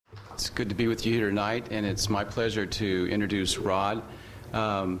It's good to be with you here tonight, and it's my pleasure to introduce Rod.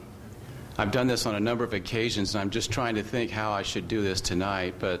 I've done this on a number of occasions, and I'm just trying to think how I should do this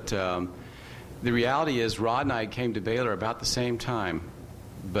tonight. But the reality is Rod and I came to Baylor about the same time,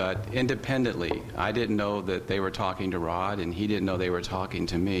 but independently. I didn't know that they were talking to Rod, and he didn't know they were talking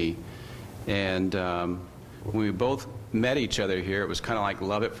to me. And when we both met each other here, it was kind of like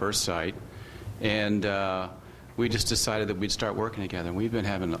love at first sight. And we just decided that we'd start working together. And we've been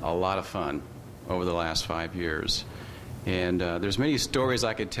having a lot of fun over the last 5 years. And there's many stories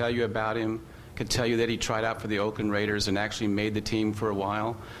I could tell you about him. I could tell you that he tried out for the Oakland Raiders and actually made the team for a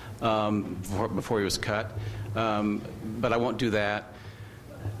while before he was cut. But I won't do that.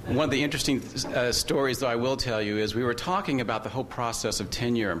 One of the interesting stories, though, I will tell you is we were talking about the whole process of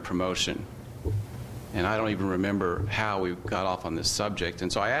tenure and promotion. And I don't even remember how we got off on this subject.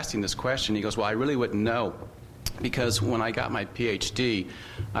 And so I asked him this question. He goes, well, I really wouldn't know, because when I got my Ph.D.,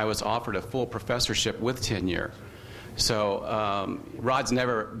 I was offered a full professorship with tenure. So Rod's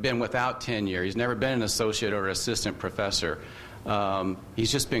never been without tenure. He's never been an associate or assistant professor.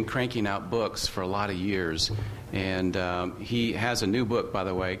 He's just been cranking out books for a lot of years. And he has a new book, by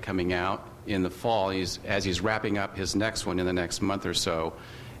the way, coming out in the fall as he's wrapping up his next one in the next month or so,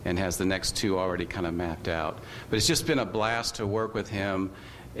 and has the next two already kind of mapped out. But it's just been a blast to work with him.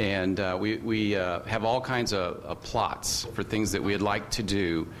 And we have all kinds of plots for things that we'd like to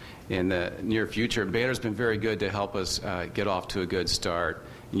do in the near future. Baylor's been very good to help us get off to a good start.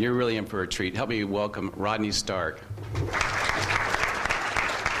 And you're really in for a treat. Help me welcome Rodney Stark.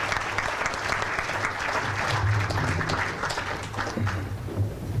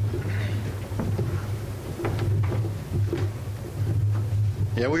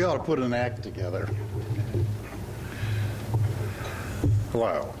 Yeah, we ought to put an act together.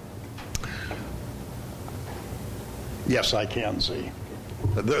 Hello. Yes, I can see.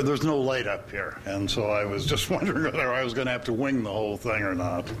 There's no light up here, and so I was just wondering whether I was going to have to wing the whole thing or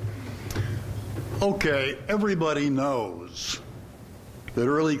not. Okay, everybody knows that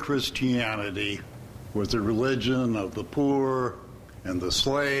early Christianity was the religion of the poor and the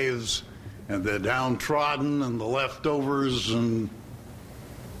slaves and the downtrodden and the leftovers and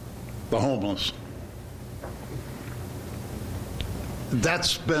the homeless.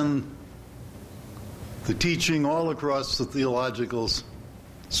 That's been the teaching all across the theological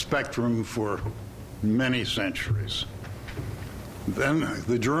spectrum for many centuries. Then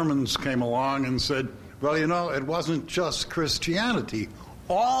the Germans came along and said, well, you know, it wasn't just Christianity.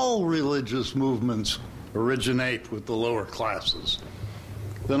 All religious movements originate with the lower classes.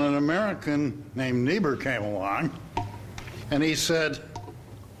 Then an American named Niebuhr came along, and he said,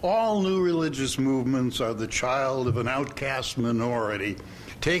 all new religious movements are the child of an outcast minority,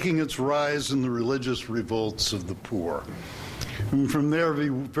 taking its rise in the religious revolts of the poor. And from there, we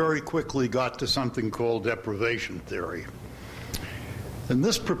very quickly got to something called deprivation theory. And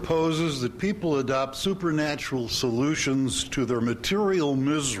this proposes that people adopt supernatural solutions to their material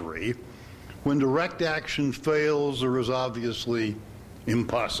misery when direct action fails or is obviously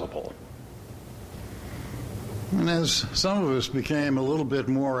impossible. And as some of us became a little bit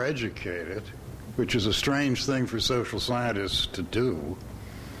more educated, which is a strange thing for social scientists to do,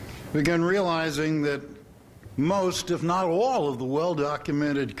 we began realizing that most, if not all, of the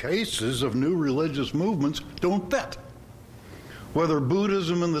well-documented cases of new religious movements don't fit. Whether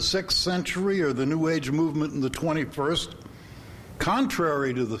Buddhism in the 6th century or the New Age movement in the 21st,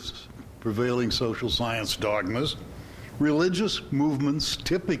 contrary to the prevailing social science dogmas, religious movements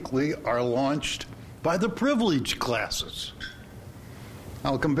typically are launched by the privileged classes.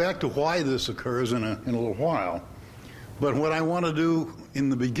 I'll come back to why this occurs in a little while. But what I want to do in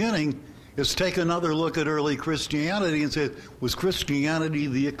the beginning is take another look at early Christianity and say, was Christianity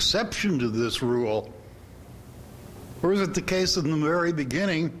the exception to this rule? Or is it the case that in the very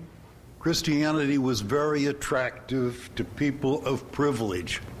beginning, Christianity was very attractive to people of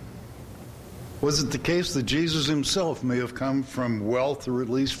privilege? Was it the case that Jesus himself may have come from wealth or at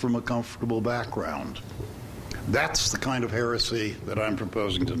least from a comfortable background? That's the kind of heresy that I'm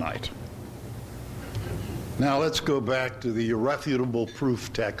proposing tonight. Now let's go back to the irrefutable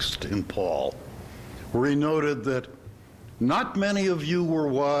proof text in Paul, where he noted that not many of you were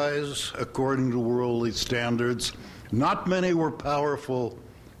wise according to worldly standards, not many were powerful,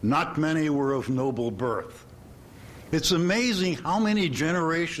 not many were of noble birth. It's amazing how many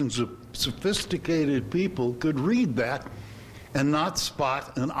generations of sophisticated people could read that and not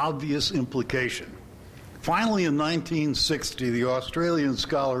spot an obvious implication. Finally, in 1960, the Australian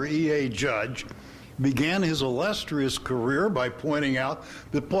scholar E.A. Judge began his illustrious career by pointing out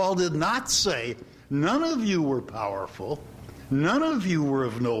that Paul did not say, none of you were powerful, None of you were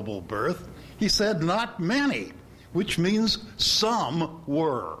of noble birth. He said, not many, which means some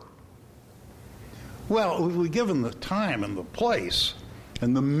were. Well, if we given the time and the place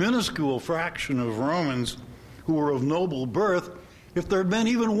and the minuscule fraction of Romans who were of noble birth, if there had been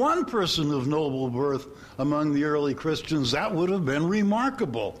even one person of noble birth among the early Christians, that would have been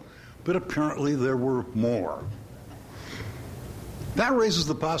remarkable. But apparently there were more. That raises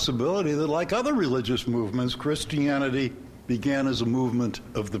the possibility that, like other religious movements, Christianity began as a movement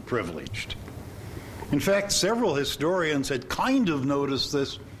of the privileged. In fact, several historians had kind of noticed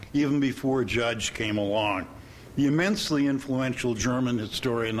this even before Judge came along. The immensely influential German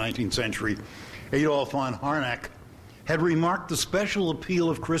historian, 19th century, Adolf von Harnack, had remarked the special appeal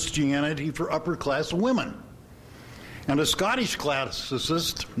of Christianity for upper-class women. And a Scottish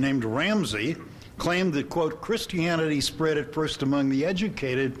classicist named Ramsay claimed that, quote, Christianity spread at first among the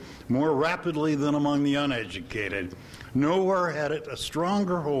educated more rapidly than among the uneducated. Nowhere had it a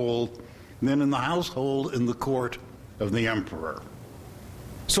stronger hold than in the household and the court of the emperor.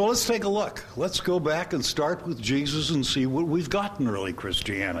 So let's take a look. Let's go back and start with Jesus and see what we've got in early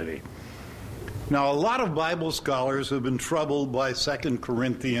Christianity. Now, a lot of Bible scholars have been troubled by 2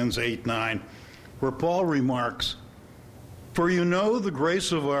 Corinthians 8:9, where Paul remarks, for you know the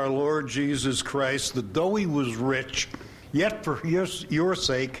grace of our Lord Jesus Christ, that though he was rich, yet for your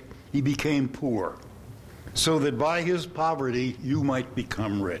sake he became poor, so that by his poverty you might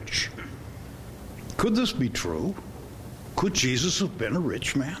become rich. Could this be true? Could Jesus have been a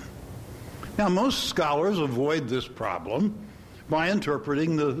rich man? Now, most scholars avoid this problem by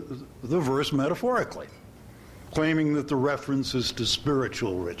interpreting the verse metaphorically, claiming that the reference is to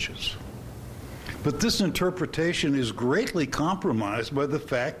spiritual riches. But this interpretation is greatly compromised by the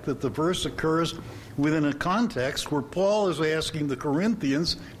fact that the verse occurs within a context where Paul is asking the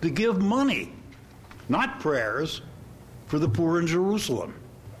Corinthians to give money, not prayers, for the poor in Jerusalem.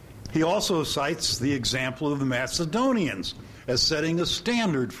 He also cites the example of the Macedonians as setting a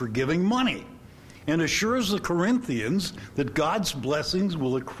standard for giving money, and assures the Corinthians that God's blessings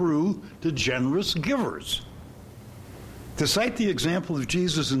will accrue to generous givers. To cite the example of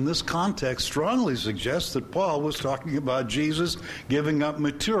Jesus in this context strongly suggests that Paul was talking about Jesus giving up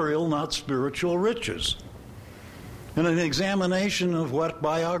material, not spiritual riches. And an examination of what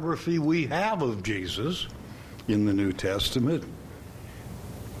biography we have of Jesus in the New Testament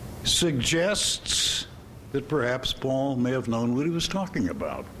suggests that perhaps Paul may have known what he was talking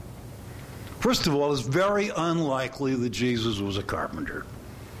about. First of all, it's very unlikely that Jesus was a carpenter.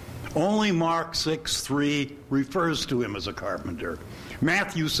 Only Mark 6:3 refers to him as a carpenter.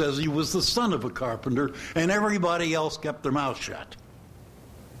 Matthew says he was the son of a carpenter, and everybody else kept their mouth shut.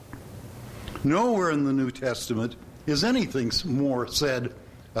 Nowhere in the New Testament is anything more said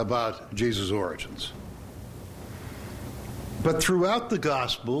about Jesus' origins. But throughout the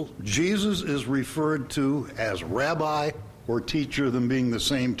gospel, Jesus is referred to as rabbi or teacher, them being the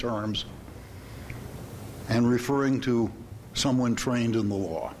same terms, and referring to someone trained in the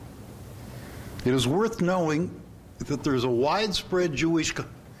law. It is worth knowing that there's a widespread Jewish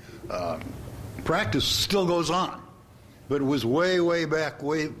practice still goes on, but it was way back,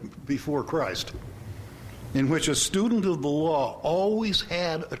 way before Christ, in which a student of the law always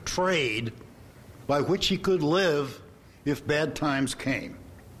had a trade by which he could live if bad times came.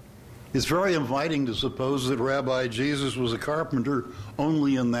 It's very inviting to suppose that Rabbi Jesus was a carpenter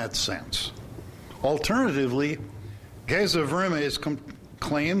only in that sense. Alternatively, Geza Vermes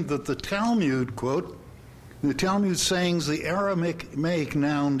claimed that the Talmud, quote, the Talmud sayings the Aramaic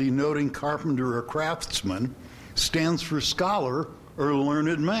noun denoting carpenter or craftsman stands for scholar or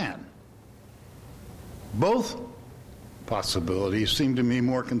learned man. Both possibilities seem to me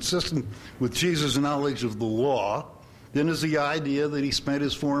more consistent with Jesus' knowledge of the law than is the idea that he spent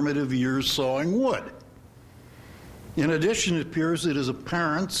his formative years sawing wood. In addition, it appears that his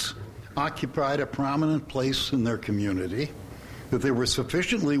parents occupied a prominent place in their community, that they were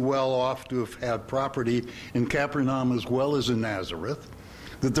sufficiently well off to have had property in Capernaum as well as in Nazareth,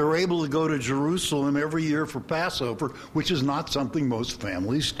 that they're able to go to Jerusalem every year for Passover, which is not something most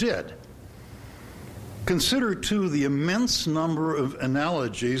families did. Consider, too, the immense number of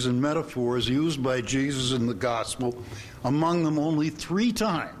analogies and metaphors used by Jesus in the gospel. Among them, only 3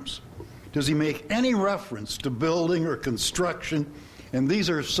 times does he make any reference to building or construction, and these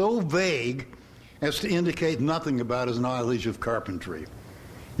are so vague as to indicate nothing about his knowledge of carpentry.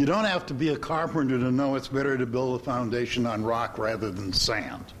 You don't have to be a carpenter to know it's better to build a foundation on rock rather than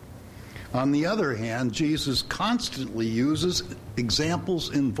sand. On the other hand, Jesus constantly uses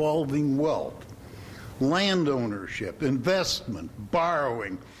examples involving wealth, land ownership, investment,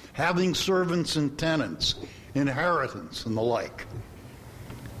 borrowing, having servants and tenants, inheritance, and the like.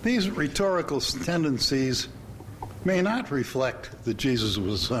 These rhetorical tendencies may not reflect that Jesus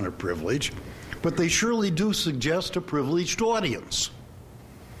was a son of privilege, but they surely do suggest a privileged audience.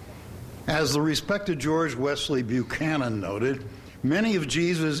 As the respected George Wesley Buchanan noted, many of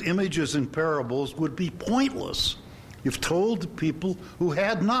Jesus' images and parables would be pointless if told to people who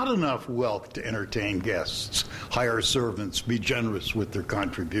had not enough wealth to entertain guests, hire servants, be generous with their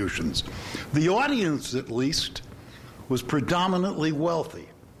contributions. The audience, at least, was predominantly wealthy,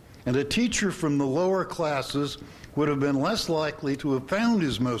 and a teacher from the lower classes would have been less likely to have found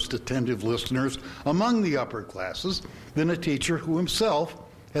his most attentive listeners among the upper classes than a teacher who himself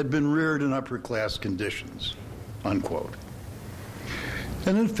had been reared in upper-class conditions, unquote.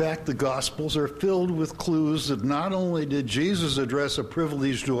 And in fact, the Gospels are filled with clues that not only did Jesus address a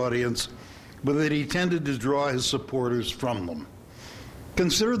privileged audience, but that he tended to draw his supporters from them.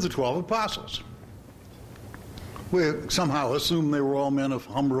 Consider the 12 apostles. We somehow assume they were all men of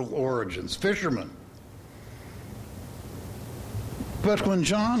humble origins, fishermen. But when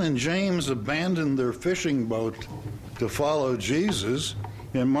John and James abandoned their fishing boat to follow Jesus,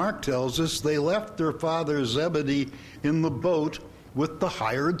 and Mark tells us they left their father Zebedee in the boat with the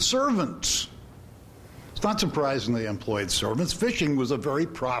hired servants. It's not surprising they employed servants. Fishing was a very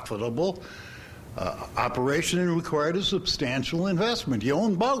profitable operation and required a substantial investment. You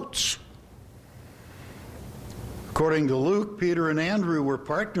owned boats. According to Luke, Peter and Andrew were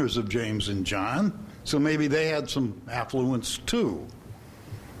partners of James and John, so maybe they had some affluence too.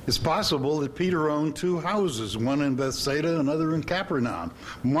 It's possible that Peter owned 2 houses, one in Bethsaida, another in Capernaum.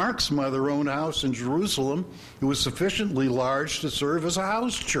 Mark's mother owned a house in Jerusalem. It was sufficiently large to serve as a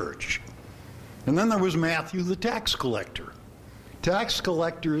house church. And then there was Matthew, the tax collector. Tax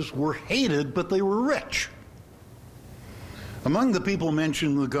collectors were hated, but they were rich. Among the people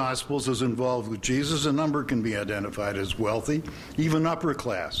mentioned in the Gospels as involved with Jesus, a number can be identified as wealthy, even upper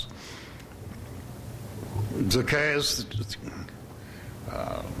class. Zacchaeus,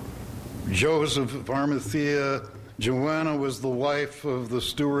 Joseph of Arimathea, Joanna was the wife of the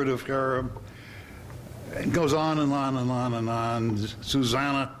steward of Herod. It goes on and on and on and on.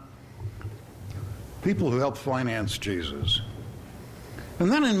 Susanna, people who helped finance Jesus.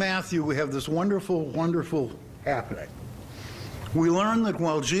 And then in Matthew, we have this wonderful, wonderful happening. We learn that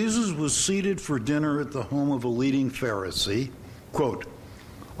while Jesus was seated for dinner at the home of a leading Pharisee, quote,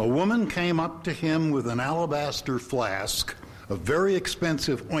 a woman came up to him with an alabaster flask of very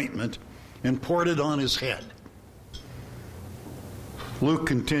expensive ointment and poured it on his head. Luke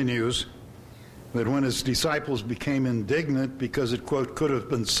continues that when his disciples became indignant because it, quote, could have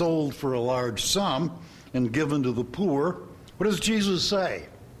been sold for a large sum and given to the poor, what does Jesus say?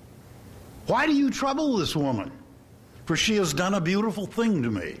 Why do you trouble this woman? For she has done a beautiful thing to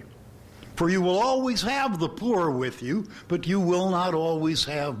me. For you will always have the poor with you, but you will not always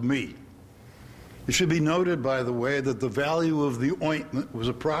have me. It should be noted, by the way, that the value of the ointment was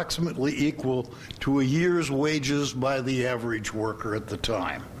approximately equal to a year's wages by the average worker at the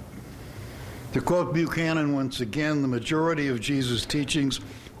time. To quote Buchanan once again, the majority of Jesus' teachings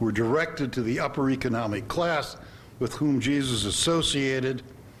were directed to the upper economic class with whom Jesus associated,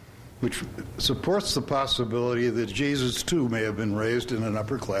 which supports the possibility that Jesus, too, may have been raised in an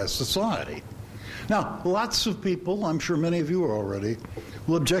upper-class society. Now, lots of people, I'm sure many of you are already,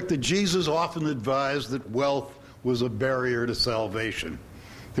 will object that Jesus often advised that wealth was a barrier to salvation,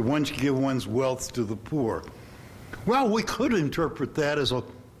 that one should give one's wealth to the poor. Well, we could interpret that as a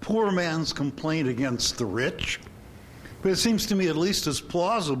poor man's complaint against the rich, but it seems to me at least as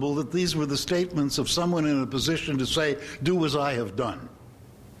plausible that these were the statements of someone in a position to say, do as I have done.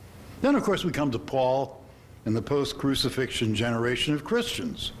 Then, of course, we come to Paul and the post-crucifixion generation of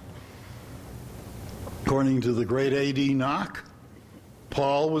Christians. According to the great A.D. Knock,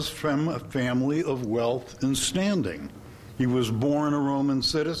 Paul was from a family of wealth and standing. He was born a Roman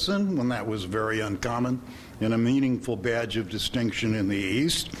citizen, when that was very uncommon, and a meaningful badge of distinction in the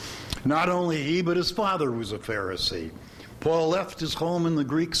East. Not only he, but his father was a Pharisee. Paul left his home in the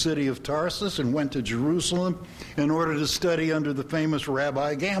Greek city of Tarsus and went to Jerusalem in order to study under the famous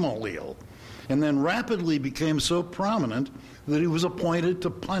Rabbi Gamaliel, and then rapidly became so prominent that he was appointed to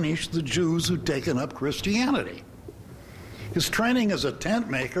punish the Jews who'd taken up Christianity. His training as a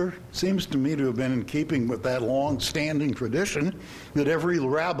tent maker seems to me to have been in keeping with that long-standing tradition that every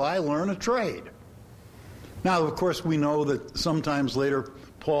rabbi learn a trade. Now, of course, we know that sometimes later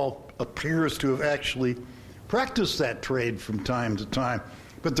Paul appears to have actually practiced that trade from time to time.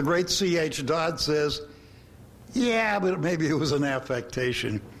 But the great C.H. Dodd says, yeah, but maybe it was an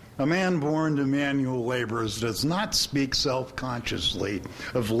affectation. A man born to manual laborers does not speak self-consciously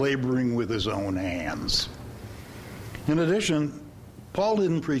of laboring with his own hands. In addition, Paul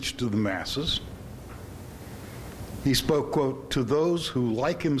didn't preach to the masses. He spoke, quote, to those who,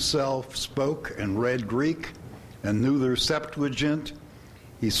 like himself, spoke and read Greek and knew their Septuagint.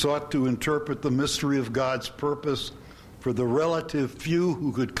 He sought to interpret the mystery of God's purpose for the relative few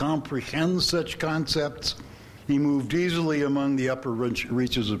who could comprehend such concepts. He moved easily among the upper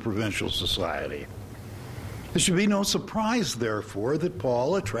reaches of provincial society. It should be no surprise, therefore, that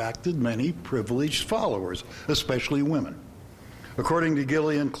Paul attracted many privileged followers, especially women. According to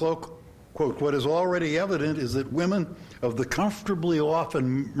Gillian Cloak, quote, what is already evident is that women of the comfortably off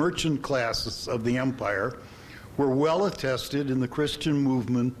and merchant classes of the empire were well attested in the Christian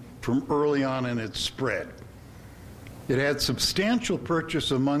movement from early on in its spread. It had substantial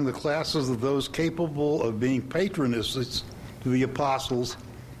purchase among the classes of those capable of being patronesses to the apostles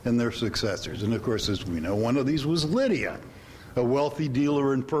and their successors. And of course, as we know, one of these was Lydia, a wealthy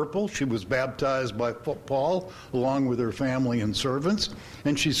dealer in purple. She was baptized by Paul along with her family and servants,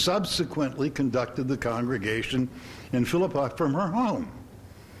 and she subsequently conducted the congregation in Philippi from her home.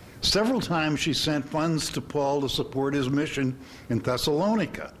 Several times she sent funds to Paul to support his mission in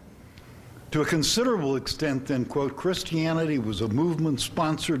Thessalonica. To a considerable extent, then, quote, Christianity was a movement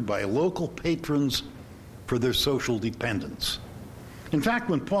sponsored by local patrons for their social dependence. In fact,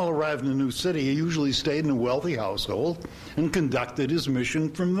 when Paul arrived in a new city, he usually stayed in a wealthy household and conducted his mission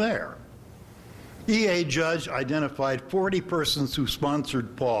from there. E.A. Judge identified 40 persons who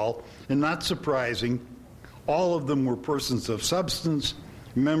sponsored Paul, and not surprising, all of them were persons of substance,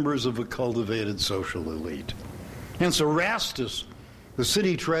 members of a cultivated social elite. Hence Erastus, the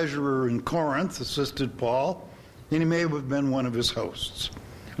city treasurer in Corinth, assisted Paul, and he may have been one of his hosts.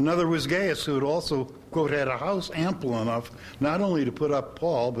 Another was Gaius, who had also, quote, had a house ample enough not only to put up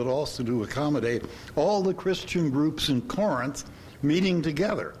Paul, but also to accommodate all the Christian groups in Corinth meeting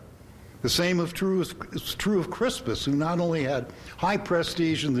together. The same is true of Crispus, who not only had high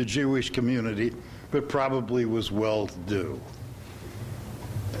prestige in the Jewish community, but probably was well-to-do.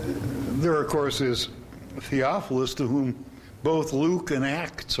 There, of course, is Theophilus, to whom both Luke and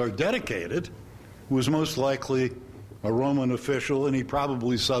Acts are dedicated, who was most likely a Roman official, and he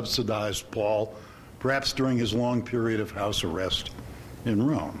probably subsidized Paul, perhaps during his long period of house arrest in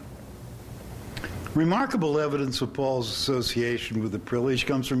Rome. Remarkable evidence of Paul's association with the privilege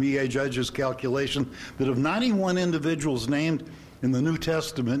comes from E.A. Judge's calculation that of 91 individuals named in the New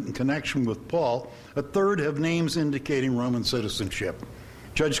Testament in connection with Paul, a third have names indicating Roman citizenship.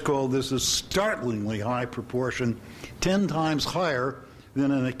 Judge called this a startlingly high proportion, 10 times higher than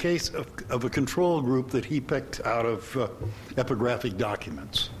in a case of a control group that he picked out of epigraphic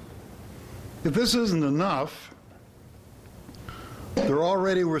documents. If this isn't enough, there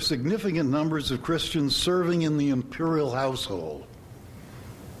already were significant numbers of Christians serving in the imperial household.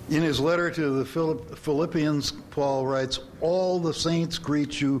 In his letter to the Philippians, Paul writes, all the saints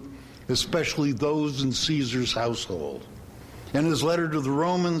greet you, especially those in Caesar's household. In his letter to the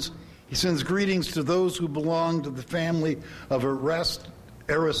Romans, he sends greetings to those who belong to the family of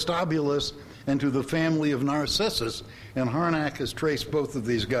Aristobulus and to the family of Narcissus. And Harnack has traced both of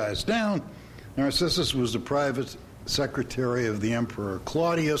these guys down. Narcissus was the private secretary of the Emperor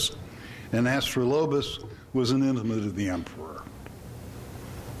Claudius, and Astrolobus was an intimate of the emperor.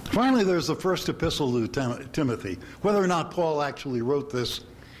 Finally, there's the first epistle to Timothy. Whether or not Paul actually wrote this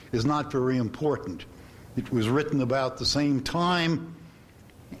is not very important. It was written about the same time,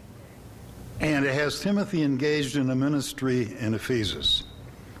 and it has Timothy engaged in a ministry in Ephesus.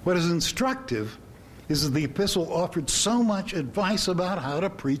 What is instructive is that the epistle offered so much advice about how to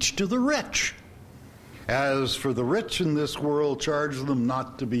preach to the rich. As for the rich in this world, charge them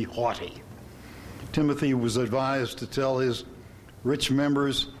not to be haughty. Timothy was advised to tell his rich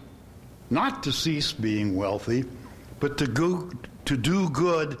members not to cease being wealthy, but to do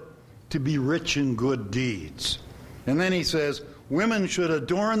good, to be rich in good deeds. And then he says, women should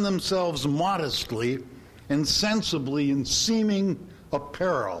adorn themselves modestly and sensibly in seeming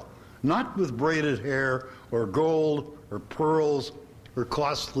apparel, not with braided hair or gold or pearls or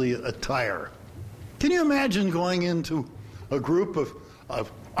costly attire. Can you imagine going into a group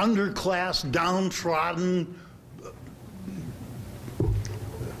of underclass, downtrodden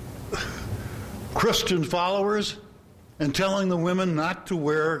Christian followers and telling the women not to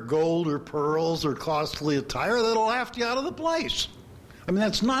wear gold or pearls or costly attire? That'll laugh you out of the place. I mean,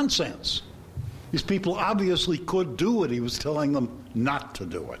 that's nonsense. These people obviously could do what he was telling them not to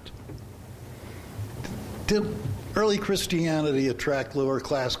do it. Did early Christianity attract lower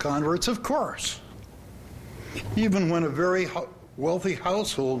class converts? Of course. Even when a very wealthy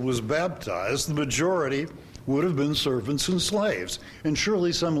household was baptized, the majority would have been servants and slaves. And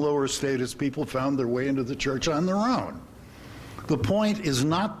surely some lower status people found their way into the church on their own. The point is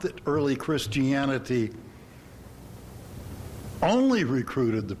not that early Christianity only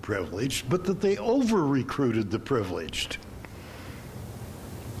recruited the privileged, but that they over-recruited the privileged.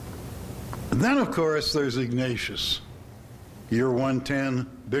 And then, of course, there's Ignatius. Year 110,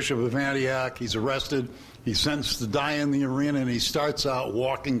 Bishop of Antioch. He's arrested. He's sentenced to die in the arena, and he starts out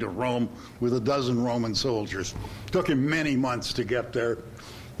walking to Rome with a dozen Roman soldiers. Took him many months to get there.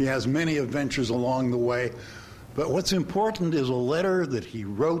 He has many adventures along the way. But what's important is a letter that he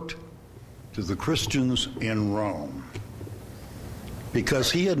wrote to the Christians in Rome,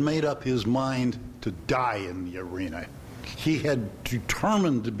 because he had made up his mind to die in the arena. He had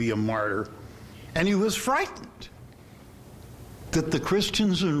determined to be a martyr, and he was frightened that the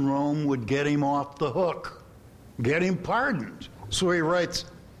Christians in Rome would get him off the hook, get him pardoned. So he writes,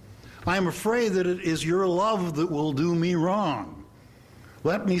 "I am afraid that it is your love that will do me wrong.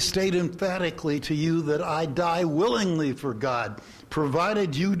 Let me state emphatically to you that I die willingly for God,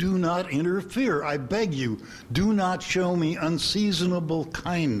 provided you do not interfere. I beg you, do not show me unseasonable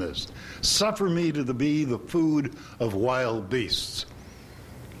kindness. Suffer me to be the food of wild beasts."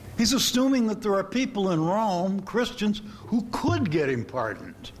 He's assuming that there are people in Rome, Christians, who could get him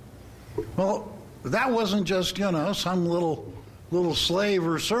pardoned. Well, that wasn't just, some little slave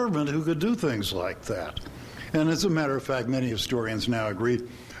or servant who could do things like that. And as a matter of fact, many historians now agree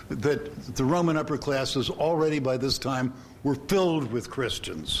that the Roman upper classes already by this time were filled with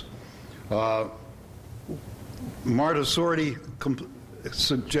Christians. Marta Sordi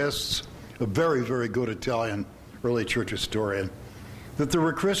suggests, a very, very good Italian early church historian, that there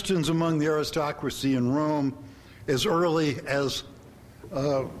were Christians among the aristocracy in Rome as early as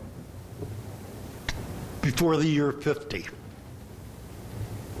before the year 50.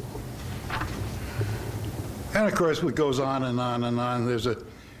 And of course, what goes on and on and on.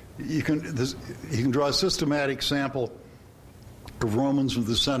 You can draw a systematic sample of Romans of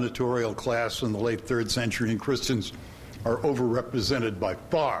the senatorial class in the late 3rd century, and Christians are overrepresented by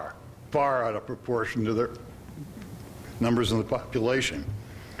far out of proportion to their numbers in the population.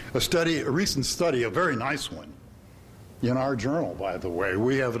 A recent study, a very nice one, in our journal, by the way.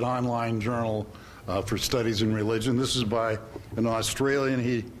 We have an online journal for studies in religion. This is by an Australian.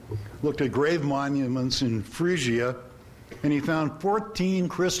 He looked at grave monuments in Phrygia, and he found 14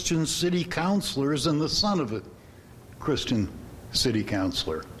 Christian city councilors and the son of a Christian city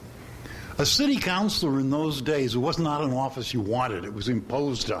councilor. A city councilor in those days, it was not an office you wanted. It was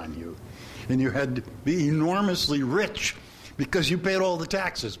imposed on you. And you had to be enormously rich because you paid all the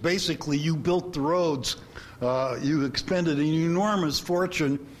taxes. Basically, you built the roads. You expended an enormous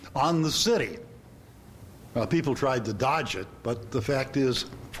fortune on the city. People tried to dodge it, but the fact is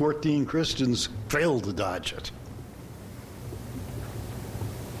 14 Christians failed to dodge it.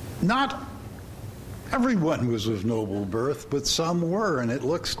 Not everyone was of noble birth, but some were, and it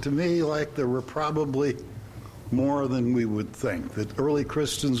looks to me like there were probably more than we would think, that early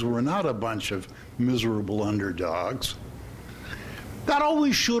Christians were not a bunch of miserable underdogs. That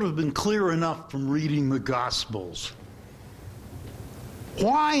always should have been clear enough from reading the Gospels.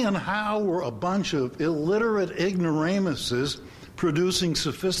 Why and how were a bunch of illiterate ignoramuses producing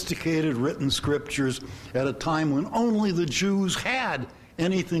sophisticated written scriptures at a time when only the Jews had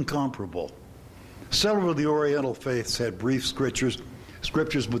anything comparable? Several of the Oriental faiths had brief scriptures,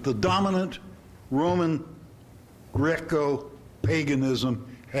 but the dominant Roman Greco-paganism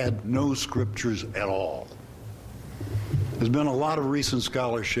had no scriptures at all. There's been a lot of recent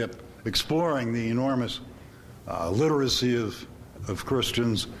scholarship exploring the enormous literacy of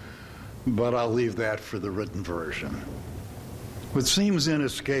Christians, but I'll leave that for the written version. What seems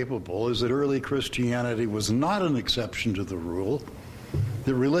inescapable is that early Christianity was not an exception to the rule,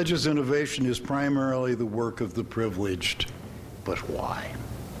 that religious innovation is primarily the work of the privileged. But why?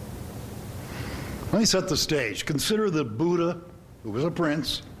 Let me set the stage. Consider that Buddha, who was a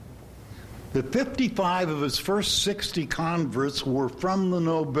prince, that 55 of his first 60 converts were from the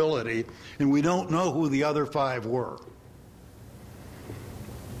nobility, and we don't know who the other 5 were.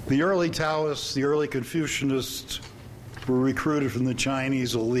 The early Taoists, the early Confucianists were recruited from the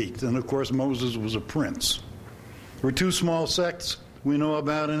Chinese elite, and of course Moses was a prince. There were 2 small sects we know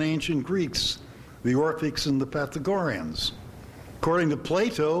about in ancient Greeks, the Orphics and the Pythagoreans. According to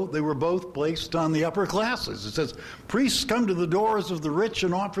Plato, they were both placed on the upper classes. It says, priests come to the doors of the rich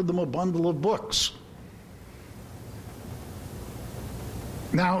and offer them a bundle of books.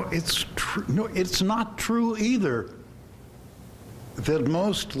 Now, it's not true either that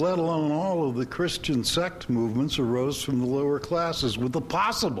most, let alone all, of the Christian sect movements arose from the lower classes, with the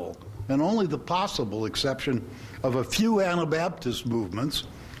possible and only the possible exception of a few Anabaptist movements,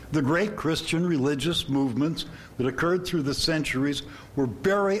 the great Christian religious movements that occurred through the centuries were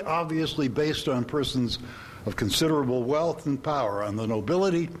very obviously based on persons of considerable wealth and power, on the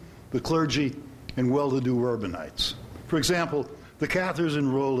nobility, the clergy, and well-to-do urbanites. For example, the Cathars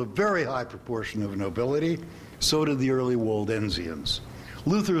enrolled a very high proportion of nobility, so did the early Waldensians.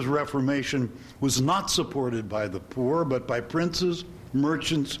 Luther's Reformation was not supported by the poor, but by princes,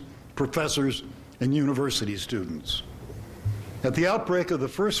 merchants, professors, and university students. At the outbreak of the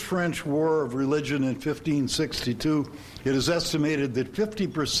First French War of Religion in 1562, it is estimated that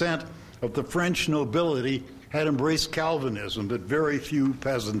 50% of the French nobility had embraced Calvinism, but very few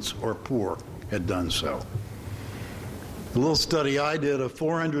peasants or poor had done so. A little study I did of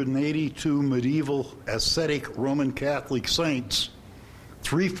 482 medieval ascetic Roman Catholic saints,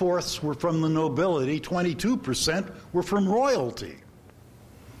 3/4 were from the nobility, 22% were from royalty.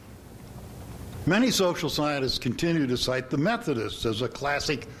 Many social scientists continue to cite the Methodists as a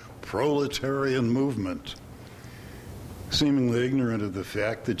classic proletarian movement, seemingly ignorant of the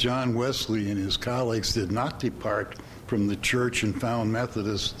fact that John Wesley and his colleagues did not depart from the church and found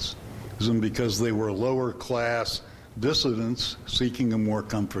Methodism because they were lower class dissidents seeking a more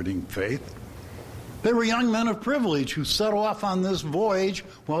comforting faith. They were young men of privilege who set off on this voyage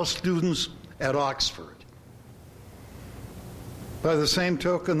while students at Oxford. By the same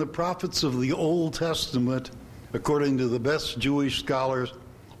token, the prophets of the Old Testament, according to the best Jewish scholars,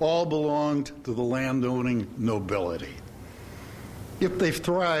 all belonged to the landowning nobility. If they've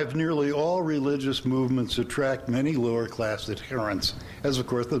thrived, nearly all religious movements attract many lower-class adherents, as of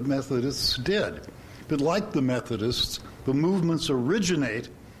course the Methodists did. But like the Methodists, the movements originate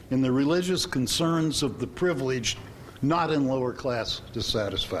in the religious concerns of the privileged, not in lower-class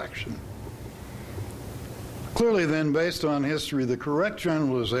dissatisfaction. Clearly, then, based on history, the correct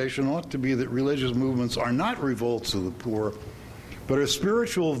generalization ought to be that religious movements are not revolts of the poor, but are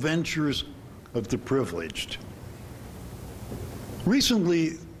spiritual ventures of the privileged.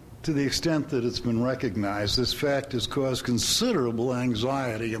 Recently, to the extent that it's been recognized, this fact has caused considerable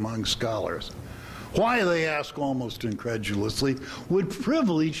anxiety among scholars. Why, they ask almost incredulously, would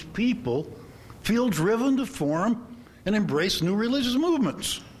privileged people feel driven to form and embrace new religious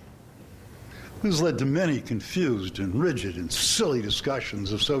movements? This has led to many confused and rigid and silly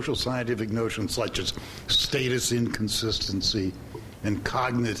discussions of social scientific notions such as status inconsistency and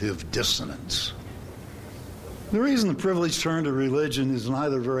cognitive dissonance. The reason the privileged turn to religion is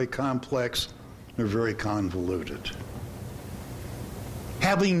neither very complex nor very convoluted.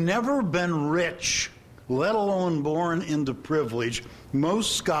 Having never been rich, let alone born into privilege,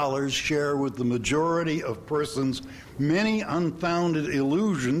 most scholars share with the majority of persons many unfounded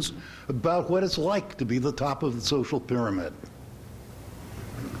illusions about what it's like to be the top of the social pyramid.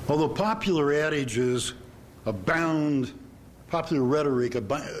 Although popular rhetoric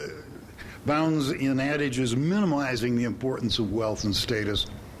abounds in adages minimizing the importance of wealth and status,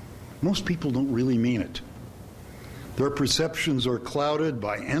 most people don't really mean it. Their perceptions are clouded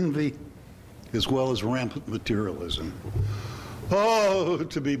by envy as well as rampant materialism. Oh,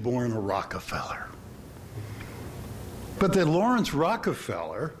 to be born a Rockefeller. But that Lawrence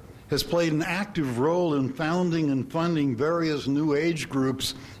Rockefeller has played an active role in founding and funding various new age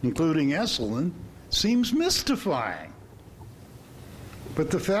groups, including Esalen, seems mystifying. But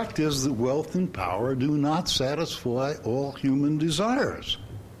the fact is that wealth and power do not satisfy all human desires.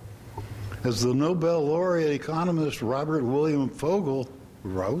 As the Nobel laureate economist Robert William Fogel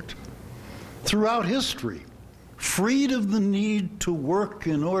wrote, throughout history, freed of the need to work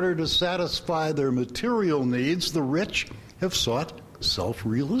in order to satisfy their material needs, the rich have sought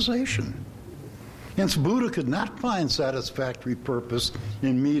self-realization. Hence, Buddha could not find satisfactory purpose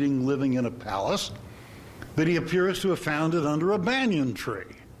in living in a palace that he appears to have founded under a banyan tree.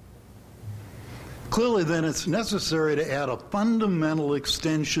 Clearly, then, it's necessary to add a fundamental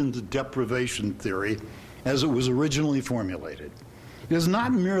extension to deprivation theory as it was originally formulated. It is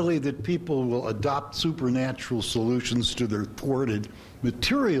not merely that people will adopt supernatural solutions to their thwarted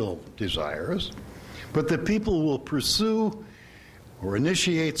material desires, but that people will pursue or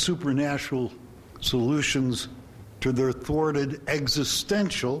initiate supernatural solutions to their thwarted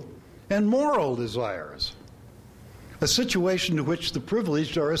existential and moral desires, a situation to which the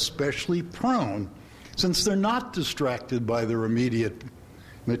privileged are especially prone, since they're not distracted by their immediate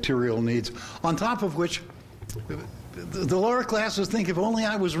material needs, on top of which the lower classes think if only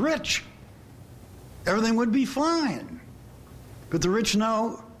I was rich, everything would be fine. But the rich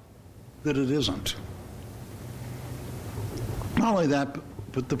know that it isn't. Not only that,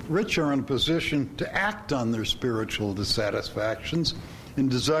 but the rich are in a position to act on their spiritual dissatisfactions and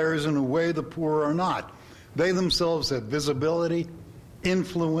desires in a way the poor are not. They themselves have visibility,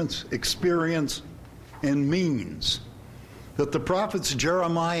 influence, experience, and means. That the prophets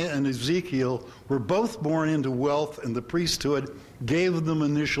Jeremiah and Ezekiel were both born into wealth, and the priesthood gave them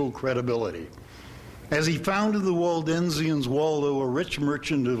initial credibility. As he founded the Waldensians, Waldo, a rich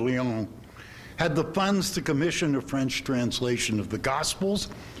merchant of Lyon, had the funds to commission a French translation of the Gospels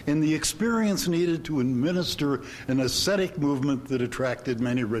and the experience needed to administer an ascetic movement that attracted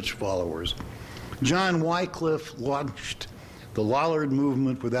many rich followers. John Wycliffe launched the Lollard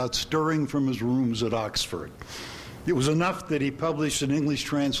movement without stirring from his rooms at Oxford. It was enough that he published an English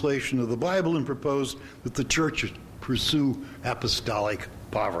translation of the Bible and proposed that the church pursue apostolic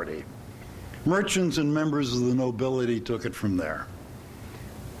poverty. Merchants and members of the nobility took it from there.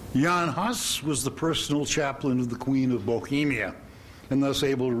 Jan Hus was the personal chaplain of the Queen of Bohemia, and thus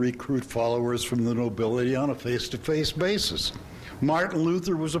able to recruit followers from the nobility on a face-to-face basis. Martin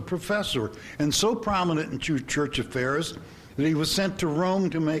Luther was a professor and so prominent in church affairs that he was sent to Rome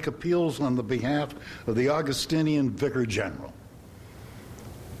to make appeals on the behalf of the Augustinian vicar general.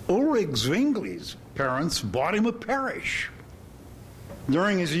 Ulrich Zwingli's parents bought him a parish.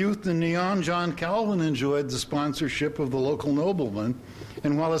 During his youth in Nyon, John Calvin enjoyed the sponsorship of the local nobleman,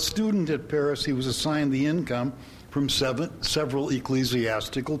 and while a student at Paris, he was assigned the income from several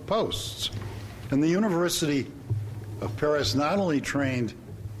ecclesiastical posts. And the University of Paris not only trained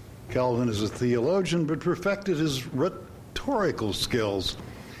Calvin as a theologian, but perfected his rhetorical skills,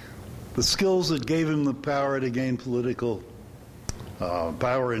 the skills that gave him the power to gain political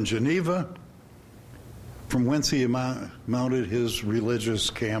power in Geneva, from whence he mounted his religious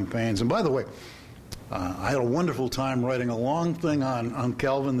campaigns. And by the way, I had a wonderful time writing a long thing on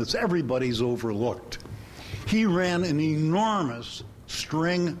Calvin that's everybody's overlooked. He ran an enormous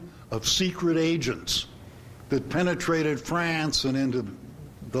string of secret agents that penetrated France and into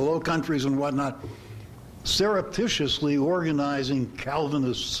the Low Countries and whatnot, surreptitiously organizing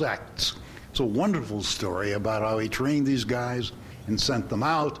Calvinist sects. It's a wonderful story about how he trained these guys and sent them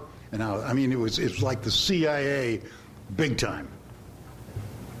out, and how, I mean, it was like the CIA, big time.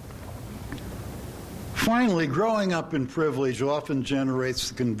 Finally, growing up in privilege often generates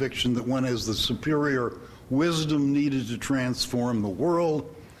the conviction that one has the superior wisdom needed to transform the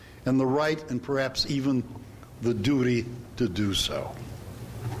world, and the right and perhaps even the duty to do so.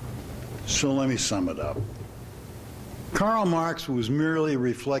 So let me sum it up. Karl Marx was merely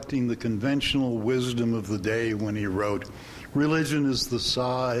reflecting the conventional wisdom of the day when he wrote, "Religion is the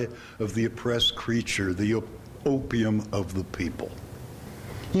sigh of the oppressed creature, the opium of the people."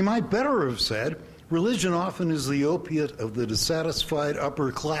 He might better have said, "Religion often is the opiate of the dissatisfied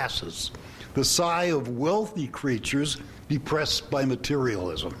upper classes, the sigh of wealthy creatures depressed by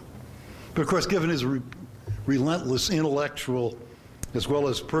materialism." But of course, given his relentless intellectual as well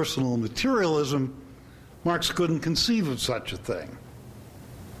as personal materialism, Marx couldn't conceive of such a thing.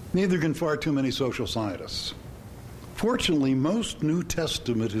 Neither can far too many social scientists. Fortunately, most New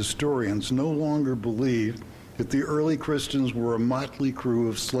Testament historians no longer believe that the early Christians were a motley crew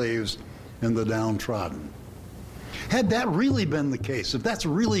of slaves and the downtrodden. Had that really been the case, if that's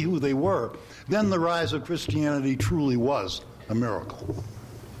really who they were, then the rise of Christianity truly was a miracle.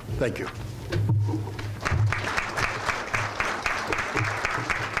 Thank you.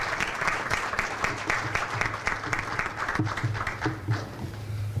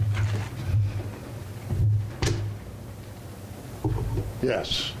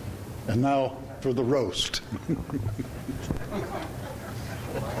 Yes. And now for the roast.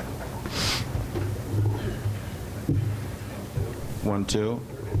 One, two.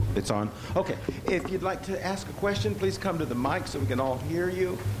 It's on. Okay. If you'd like to ask a question, please come to the mic so we can all hear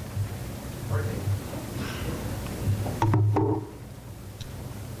you.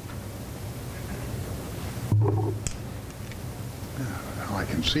 Now I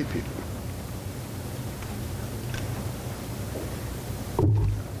can see people.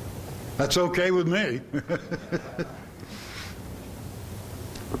 That's okay with me.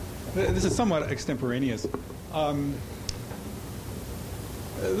 This is somewhat extemporaneous.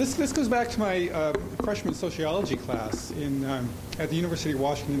 This goes back to my freshman sociology class at the University of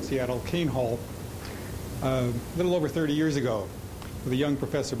Washington, Seattle, Kane Hall, a little over 30 years ago, with a young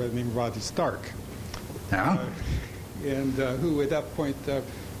professor by the name of Rodney Stark, and who at that point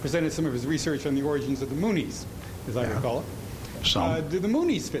presented some of his research on the origins of the Moonies, as I recall it. Do the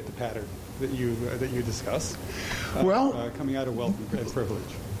Moonies fit the pattern that you discuss? Coming out of wealth and privilege.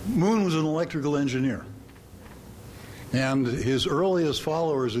 Moon was an electrical engineer, and his earliest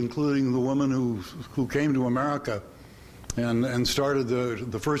followers, including the woman who came to America and started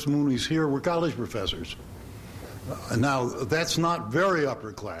the first Moonies here, were college professors. Now, that's not very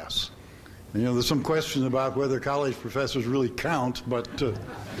upper class. You know, there's some question about whether college professors really count, but,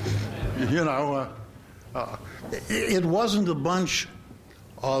 it wasn't a bunch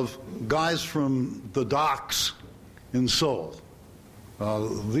of guys from the docks in Seoul.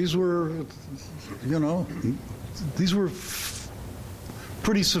 These were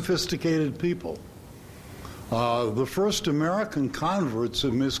pretty sophisticated people. The first American converts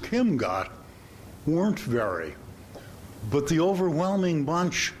that Miss Kim got weren't very, but the overwhelming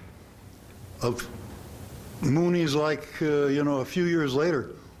bunch of Moonies, like, a few years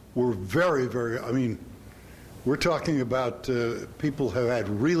later, were very, very, we're talking about people who had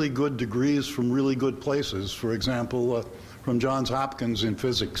really good degrees from really good places, for example, from Johns Hopkins in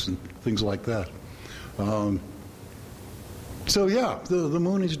physics and things like that. The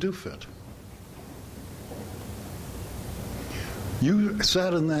Moonies do fit. You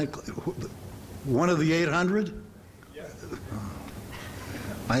sat in that, one of the 800? Yes.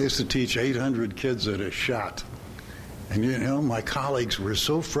 I used to teach 800 kids at a shot. And, my colleagues were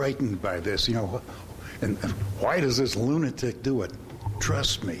so frightened by this, and why does this lunatic do it?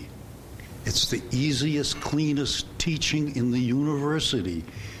 Trust me, it's the easiest, cleanest teaching in the university.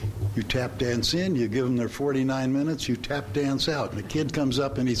 You tap dance in, you give them their 49 minutes, you tap dance out. And the kid comes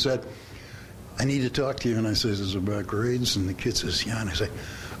up and he said, I need to talk to you. And I says, is it about grades? And the kid says, yeah. And I say,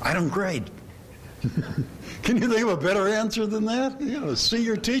 I don't grade. Can you think of a better answer than that? See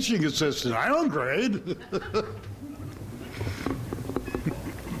your teaching assistant. I don't grade.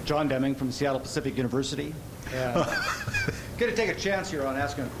 John Deming from Seattle Pacific University. Going to take a chance here on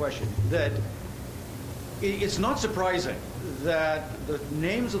asking a question. That it's not surprising that the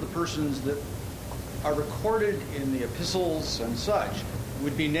names of the persons that are recorded in the epistles and such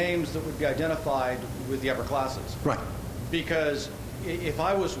would be names that would be identified with the upper classes. Right. Because if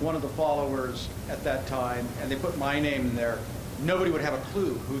I was one of the followers at that time and they put my name in there, nobody would have a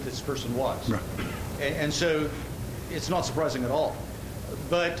clue who this person was. Right. And so it's not surprising at all.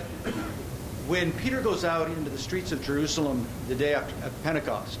 But when Peter goes out into the streets of Jerusalem the day after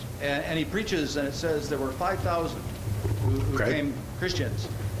Pentecost, and he preaches, and it says there were 5,000 who became Christians,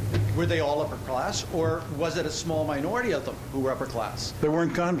 were they all upper class, or was it a small minority of them who were upper class? They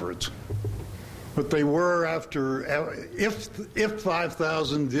weren't converts. But they were if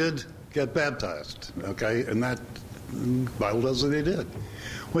 5,000 did get baptized, okay, and that the Bible does that they did.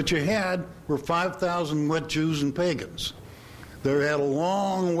 What you had were 5,000 wet Jews and pagans. They had a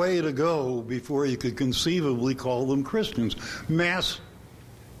long way to go before you could conceivably call them Christians. Mass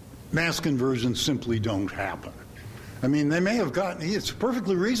conversions simply don't happen. They may have gotten, it's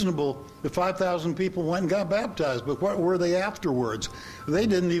perfectly reasonable if 5,000 people went and got baptized, but what were they afterwards? They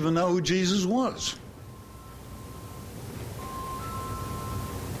didn't even know who Jesus was.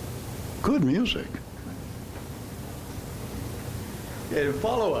 Good music. And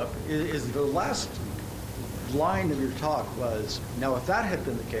follow-up is the last line of your talk was, now if that had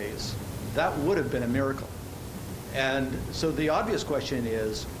been the case, that would have been a miracle. And so the obvious question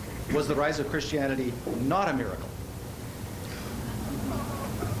is, was the rise of Christianity not a miracle?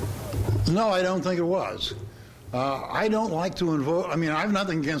 No, I don't think it was. I don't like to invoke, I have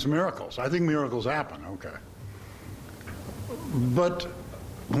nothing against miracles. I think miracles happen, okay. But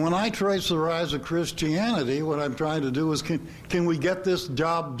when I trace the rise of Christianity, what I'm trying to do is, can we get this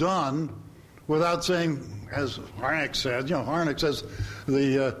job done without saying, as Harnack said, Harnack says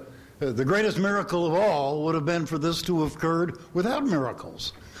the greatest miracle of all would have been for this to have occurred without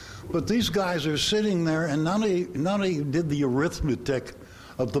miracles. But these guys are sitting there, and none of you did the arithmetic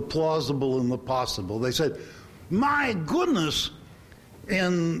of the plausible and the possible. They said, my goodness,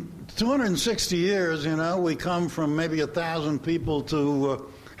 in 260 years, we come from maybe 1,000 people to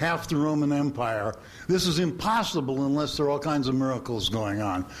half the Roman Empire. This is impossible unless there are all kinds of miracles going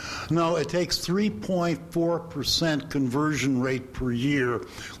on. No, it takes 3.4% conversion rate per year,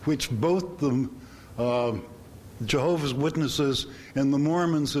 which both the Jehovah's Witnesses and the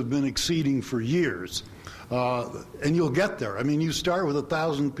Mormons have been exceeding for years. And you'll get there. You start with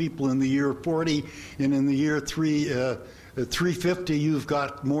 1,000 people in the year 40, and in the year 350, you've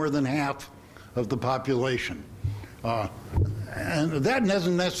got more than half of the population. And that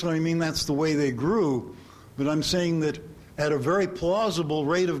doesn't necessarily mean that's the way they grew, but I'm saying that at a very plausible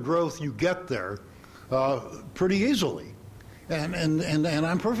rate of growth, you get there pretty easily. And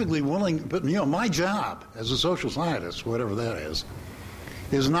I'm perfectly willing, but my job as a social scientist, whatever that is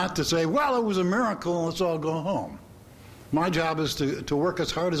not to say, well, it was a miracle and let's all go home. My job is to work as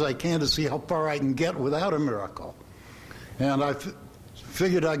hard as I can to see how far I can get without a miracle. And I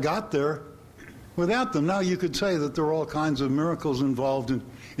figured I got there without them. Now you could say that there are all kinds of miracles involved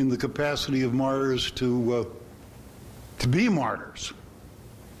in the capacity of martyrs to to be martyrs.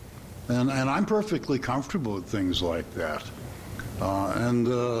 And I'm perfectly comfortable with things like that. And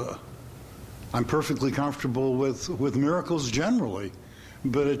I'm perfectly comfortable with miracles generally.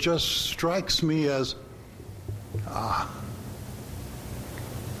 But it just strikes me as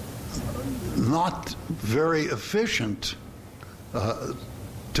not very efficient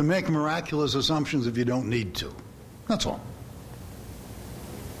to make miraculous assumptions if you don't need to. That's all.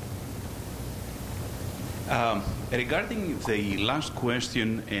 Regarding the last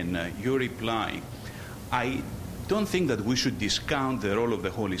question and your reply, I don't think that we should discount the role of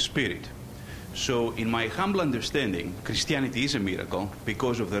the Holy Spirit. So in my humble understanding, Christianity is a miracle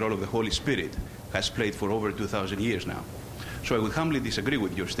because of the role of the Holy Spirit has played for over 2,000 years now. So I would humbly disagree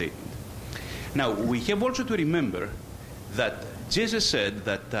with your statement. Now, we have also to remember that Jesus said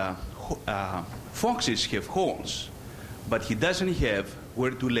that foxes have holes, but he doesn't have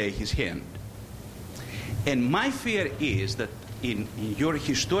where to lay his hand. And my fear is that in your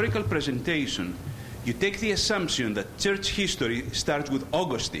historical presentation, you take the assumption that church history starts with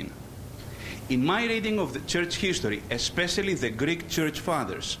Augustine. In my reading of the church history, especially the Greek church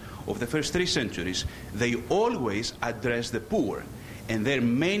fathers of the first 3 centuries, they always address the poor. And their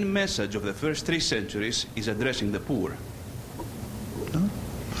main message of the first 3 centuries is addressing the poor.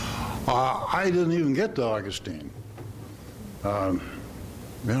 I didn't even get to Augustine. I'm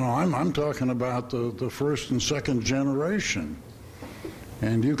talking about the first and second generation.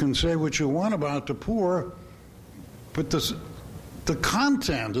 And you can say what you want about the poor, but the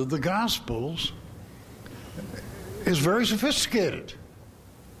content of the Gospels is very sophisticated.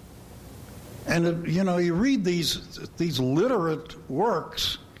 And, you read these literate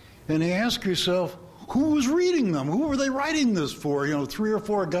works, and you ask yourself, who was reading them? Who were they writing this for? 3 or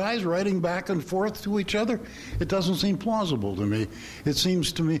 4 guys writing back and forth to each other? It doesn't seem plausible to me. It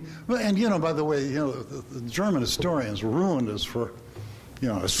seems to me, and, by the way, the German historians ruined us for,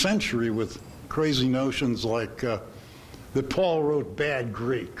 a century with crazy notions like that Paul wrote bad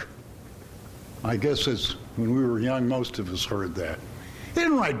Greek. I guess when we were young, most of us heard that. He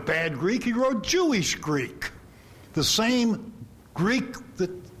didn't write bad Greek, he wrote Jewish Greek. The same Greek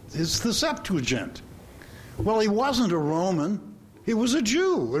that is the Septuagint. Well, he wasn't a Roman, he was a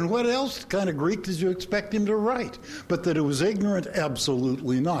Jew. And what else kind of Greek did you expect him to write? But that it was ignorant?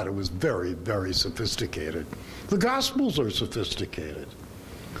 Absolutely not. It was very, very sophisticated. The Gospels are sophisticated.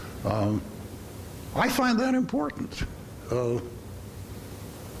 I find that important. We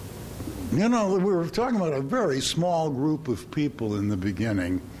were talking about a very small group of people in the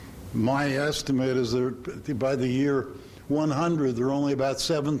beginning. My estimate is that by the year 100, there are only about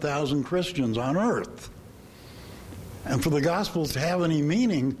 7,000 Christians on earth. And for the Gospels to have any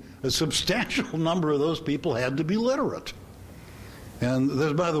meaning, a substantial number of those people had to be literate.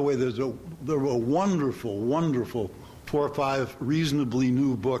 And by the way, there were wonderful, wonderful 4 or 5 reasonably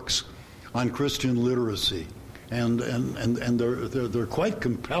new books on Christian literacy. And they're quite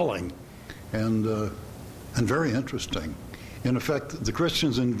compelling and very interesting. In effect, the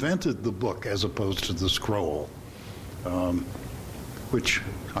Christians invented the book as opposed to the scroll, which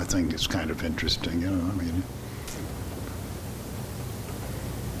I think is kind of interesting.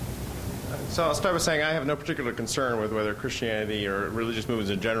 So I'll start by saying I have no particular concern with whether Christianity or religious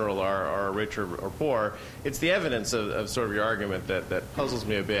movements in general are rich or poor. It's the evidence of sort of your argument that puzzles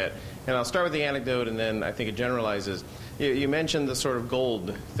me a bit. And I'll start with the anecdote, and then I think it generalizes. You mentioned the sort of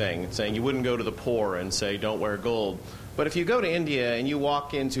gold thing, saying you wouldn't go to the poor and say don't wear gold. But if you go to India and you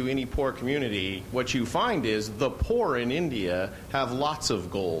walk into any poor community, what you find is the poor in India have lots of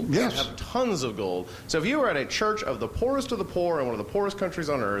gold. Yes. They have tons of gold. So if you were at a church of the poorest of the poor in one of the poorest countries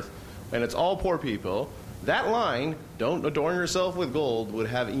on earth, and it's all poor people, that line, don't adorn yourself with gold, would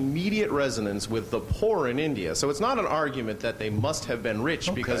have immediate resonance with the poor in India. So it's not an argument that they must have been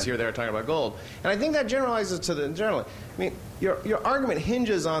rich because here they're talking about gold. And I think that generalizes to the general. I mean, your argument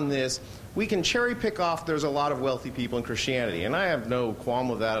hinges on this. We can cherry pick off there's a lot of wealthy people in Christianity, and I have no qualm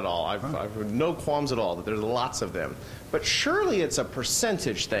with that at all. I've no qualms at all that there's lots of them. But surely it's a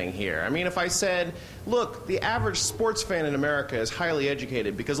percentage thing here. I mean, if I said, look, the average sports fan in America is highly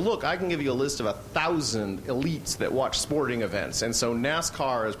educated because, look, I can give you a list of 1,000 elites that watch sporting events. And so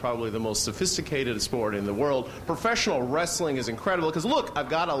NASCAR is probably the most sophisticated sport in the world. Professional wrestling is incredible because, look, I've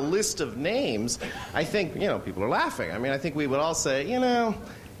got a list of names. I think, people are laughing. I mean, I think we would all say,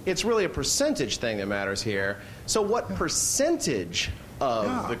 it's really a percentage thing that matters here. So what percentage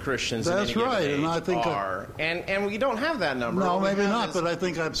of the Christians in any given age and I think are? And we don't have that number. No, maybe not, but I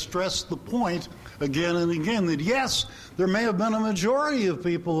think I've stressed the point again and again that, yes, there may have been a majority of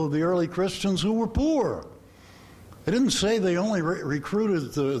people of the early Christians who were poor. I didn't say they only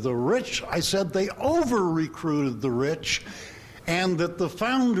recruited the rich. I said they over-recruited the rich, and that the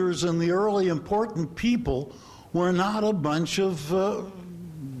founders and the early important people were not a bunch of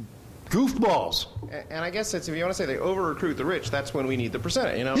goofballs. And I guess it's, if you want to say they over-recruit the rich, that's when we need the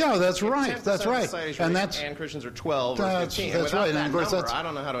percentage, you know? Yeah, that's right. That's right. And Christians are 12 or 15. That's right. And of course, I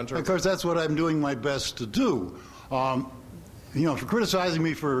don't know how to interpret. Of course, that's what I'm doing my best to do. For criticizing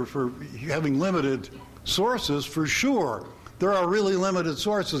me for having limited sources, for sure, there are really limited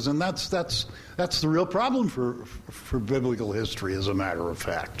sources, and that's the real problem for biblical history, as a matter of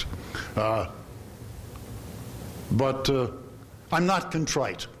fact. But I'm not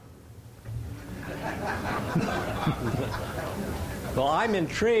contrite. Well, I'm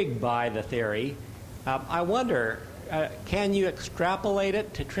intrigued by the theory. I wonder, can you extrapolate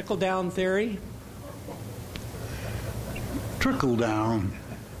it to trickle-down theory? Trickle down.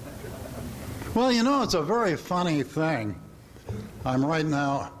 Well, it's a very funny thing. I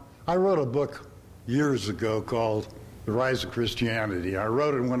wrote a book years ago called The Rise of Christianity. I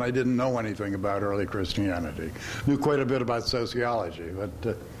wrote it when I didn't know anything about early Christianity. Knew quite a bit about sociology,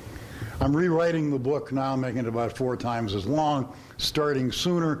 but I'm rewriting the book now, making it about 4 times as long, starting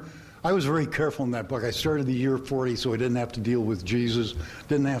sooner. I was very careful in that book. I started the year 40, so I didn't have to deal with Jesus,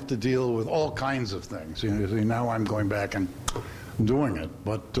 didn't have to deal with all kinds of things. Now I'm going back and doing it.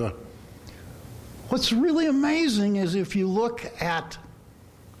 But what's really amazing is if you look at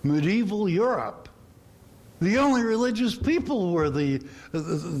medieval Europe, the only religious people were the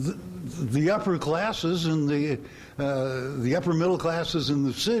upper classes and the upper middle classes in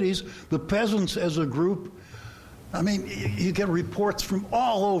the cities. The peasants as a group, I mean, you get reports from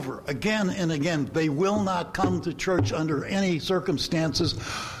all over, again and again. They will not come to church under any circumstances,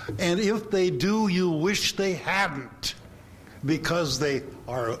 and if they do, you wish they hadn't, because they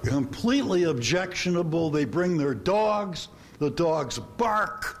are completely objectionable. They bring their dogs, the dogs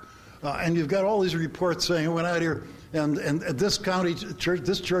bark, and you've got all these reports saying, I went out here, and at this county church,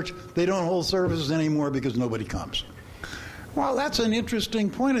 this church, they don't hold services anymore because nobody comes. Well, that's an interesting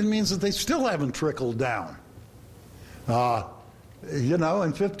point. It means that they still haven't trickled down. In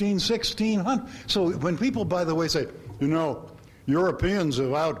 1600. So when people, by the way, say, Europeans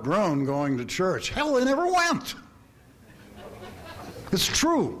have outgrown going to church, hell, they never went. It's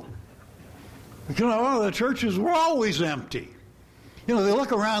true. The churches were always empty. They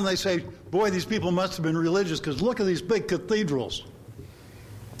look around and they say, boy, these people must have been religious because look at these big cathedrals.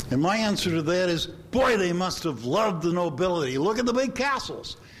 And my answer to that is, boy, they must have loved the nobility. Look at the big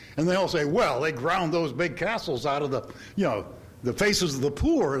castles. And they all say, well, they ground those big castles out of the faces of the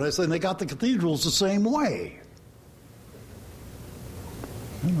poor. And I say, they got the cathedrals the same way.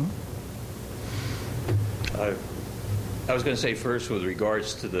 I was going to say first, with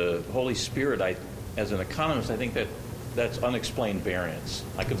regards to the Holy Spirit, as an economist, I think that's unexplained variance.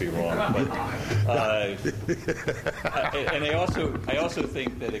 I could be wrong, but and I also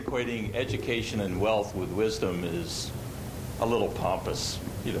think that equating education and wealth with wisdom is a little pompous,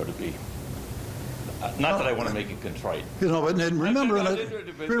 to be. Not that I want to make it contrite. But remember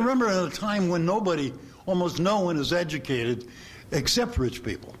in a time when almost no one is educated except rich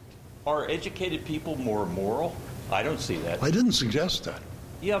people. Are educated people more moral? I don't see that. I didn't suggest that.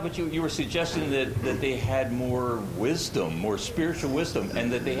 Yeah, but you were suggesting that they had more wisdom, more spiritual wisdom,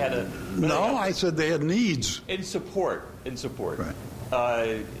 and that they had a... No, I said they had needs. In support. Right.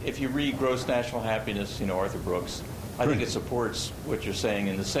 If you read Gross National Happiness, Arthur Brooks, I think it supports what you're saying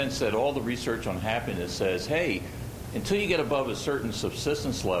in the sense that all the research on happiness says, hey, until you get above a certain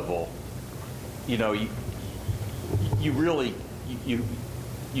subsistence level, you really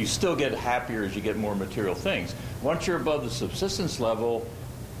still get happier as you get more material things. Once you're above the subsistence level,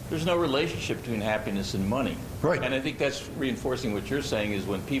 there's no relationship between happiness and money. Right. And I think that's reinforcing what you're saying is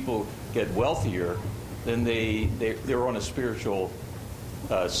when people get wealthier, then they're on a spiritual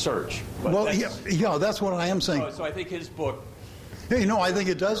search. But that's what I am saying. So I think his book... I think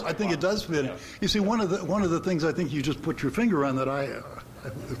it does. I think it does fit. Yeah. You see, one of the things I think you just put your finger on that I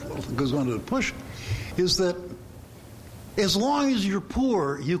goes on to push is that as long as you're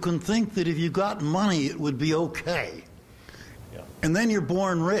poor, you can think that if you got money, it would be okay. Yeah. And then you're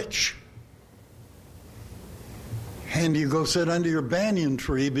born rich. And you go sit under your banyan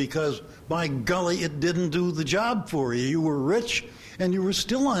tree because, by golly, it didn't do the job for you. You were rich and you were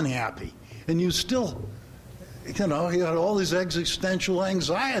still unhappy. And you still, you had all these existential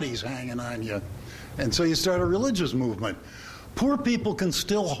anxieties hanging on you. And so you start a religious movement. Poor people can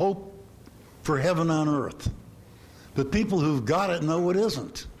still hope for heaven on earth. But people who've got it know it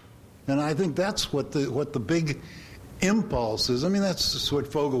isn't. And I think that's what the big impulse is. I mean, that's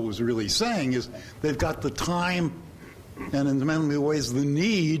what Fogel was really saying, is they've got the time and in many ways the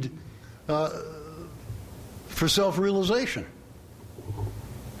need for self-realization.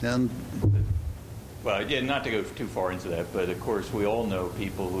 And well, yeah, not to go too far into that, but of course we all know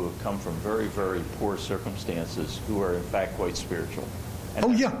people who have come from very, very poor circumstances who are in fact quite spiritual. And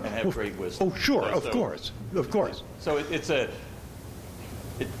and have great wisdom. Oh, sure, of course. So it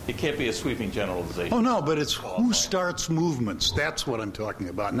can't be a sweeping generalization. Oh, no, but it's who starts movements. That's what I'm talking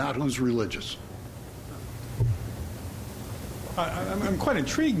about, not who's religious. I'm quite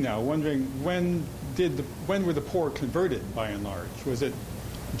intrigued now, wondering when were the poor converted, by and large? Was it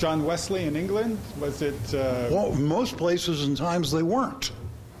John Wesley in England? Was it... Well, most places and times they weren't.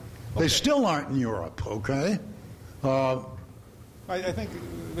 They still aren't in Europe, okay? I think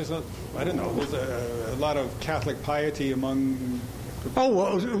there's a lot of Catholic piety among... Oh,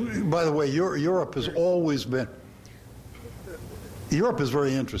 well, by the way, Europe has always been... Europe is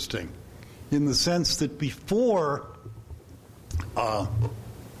very interesting in the sense that before, as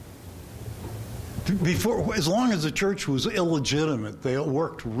long as the church was illegitimate, they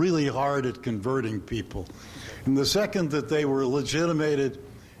worked really hard at converting people. And the second that they were legitimated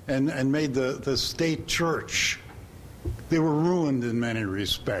and made the state church, they were ruined in many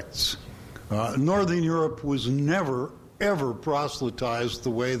respects. Northern Europe was never, ever proselytized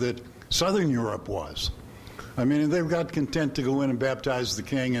the way that Southern Europe was. I mean, they got content to go in and baptize the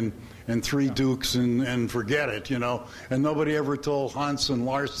king and three dukes and forget it, you know. And nobody ever told Hans and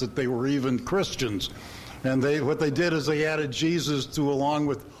Lars that they were even Christians. And what they did is they added Jesus along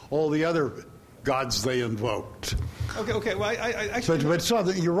with all the other gods they invoked. Okay. Well, I actually... But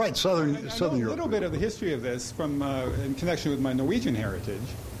Southern, you're right, Southern Europe. Europe. I know a little bit of the history of this from in connection with my Norwegian heritage.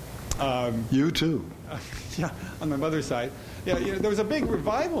 You too. Yeah, on my mother's side. Yeah, there was a big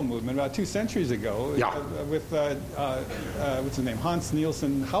revival movement about 2 centuries ago with what's his name, Hans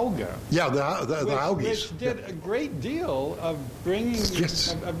Nielsen Hauge. Yeah, the Hauges. Which did a great deal of bringing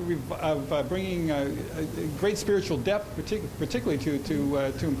bringing great spiritual depth, particularly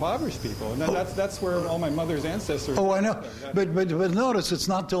to impoverished people, and that's where all my mother's ancestors. Oh, I know, but notice it's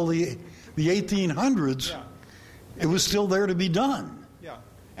not till the 1800s. It was still there to be done. Yeah,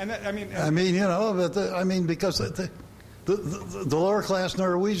 and that, because the lower class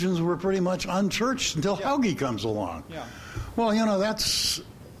Norwegians were pretty much unchurched until Hauge comes along. Yeah. Well, that's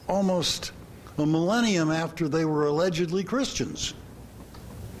almost a millennium after they were allegedly Christians.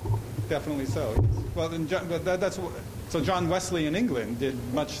 Definitely so. Well, then, so John Wesley in England did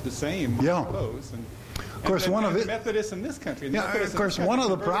much the same, I suppose. And, of course, Methodists in this country. Of course, one of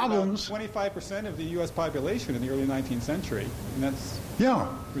the problems. 25% of the U.S. population in the early 19th century, and that's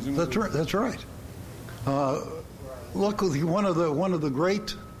presumably that's right. Look, one of the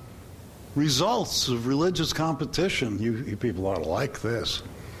great results of religious competition. You people ought to like this.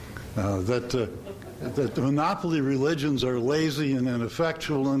 That monopoly religions are lazy and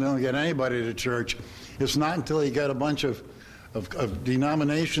ineffectual and don't get anybody to church. It's not until you get a bunch of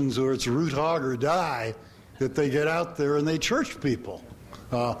denominations where it's root hog or die that they get out there and they church people.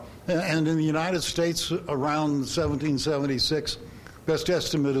 And in the United States, around 1776, best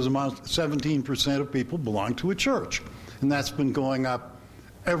estimate is about 17% of people belong to a church. And that's been going up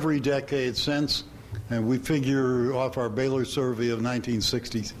every decade since. And we figure off our Baylor survey of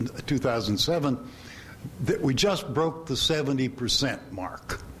 2007 that we just broke the 70%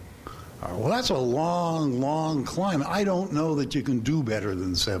 mark. Well, that's a long, long climb. I don't know that you can do better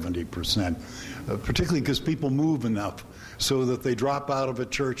than 70%, particularly because people move enough so that they drop out of a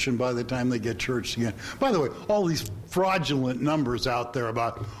church, and by the time they get churched again. By the way, all these fraudulent numbers out there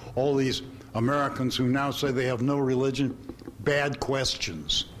about all these Americans who now say they have no religion, bad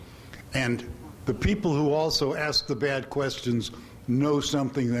questions. And the people who also ask the bad questions know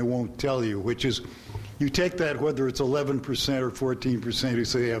something they won't tell you, which is, you take that, whether it's 11% or 14% who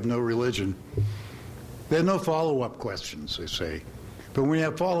say they have no religion, there are no follow-up questions, they say. But when you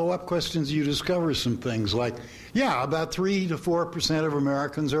have follow-up questions, you discover some things like, about 3 to 4% of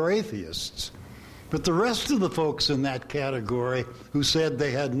Americans are atheists. But the rest of the folks in that category who said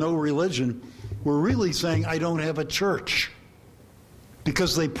they had no religion were really saying, I don't have a church,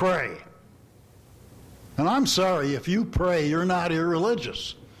 because they pray. And I'm sorry, if you pray, you're not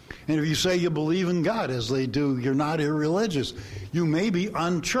irreligious. And if you say you believe in God, as they do, you're not irreligious. You may be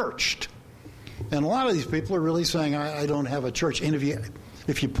unchurched. And a lot of these people are really saying, I don't have a church. And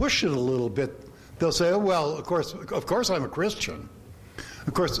if you push it a little bit, they'll say, oh, well, of course I'm a Christian.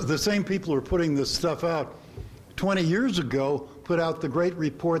 Of course, the same people who are putting this stuff out 20 years ago put out the great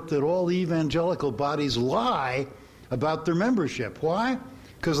report that all evangelical bodies lie about their membership. Why?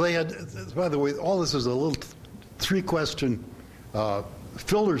 Because they had, by the way, all this is a little 3-question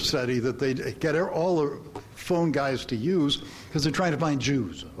filter study that they get all the phone guys to use because they're trying to find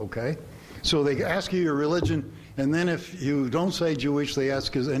Jews, okay? So they ask you your religion, and then if you don't say Jewish, they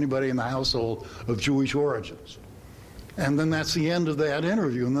ask, is anybody in the household of Jewish origins? And then that's the end of that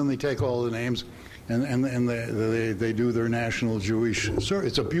interview, and then they take all the names, and they do their national Jewish survey.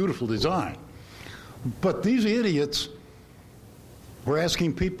 It's a beautiful design. But these idiots were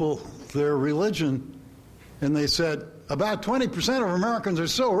asking people their religion, and they said, about 20% of Americans are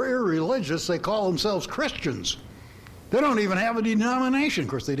so irreligious they call themselves Christians. They don't even have a denomination. Of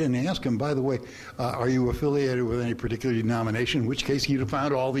course, they didn't ask them, by the way, are you affiliated with any particular denomination, in which case you'd have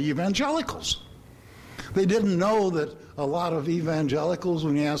found all the evangelicals. They didn't know that a lot of evangelicals,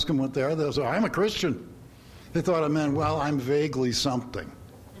 when you ask them what they are, they'll say, I'm a Christian. They thought it meant, well, I'm vaguely something.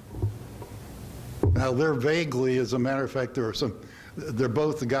 Now, they're vaguely, as a matter of fact, they're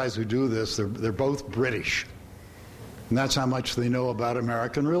both the guys who do this, they're both British. And that's how much they know about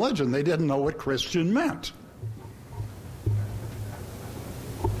American religion. They didn't know what Christian meant.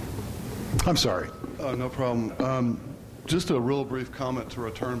 I'm sorry. No problem. Just a real brief comment to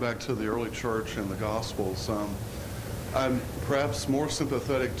return back to the early church and the Gospels. I'm perhaps more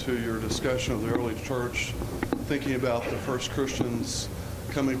sympathetic to your discussion of the early church, thinking about the first Christians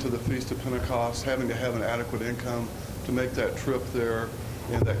coming to the Feast of Pentecost, having to have an adequate income to make that trip there,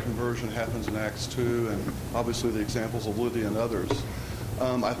 and that conversion happens in Acts 2, and obviously the examples of Lydia and others.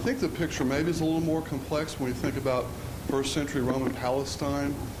 I think the picture maybe is a little more complex when you think about first century Roman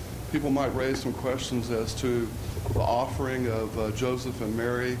Palestine. People might raise some questions as to the offering of Joseph and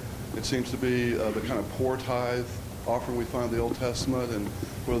Mary. It seems to be the kind of poor tithe offering we find in the Old Testament, and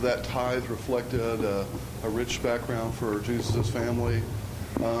whether that tithe reflected a rich background for Jesus' family.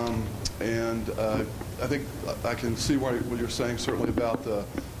 I think I can see what you're saying, certainly about the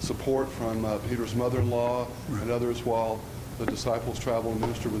support from Peter's mother-in-law and others while the disciples traveled and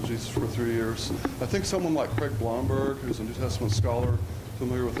ministered with Jesus for 3 years. I think someone like Craig Blomberg, who's a New Testament scholar,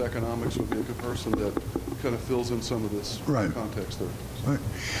 familiar with economics, would be a good person that kind of fills in some of this context there. Right.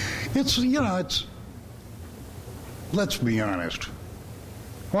 It's, let's be honest.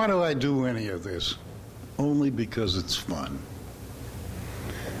 Why do I do any of this? Only because it's fun.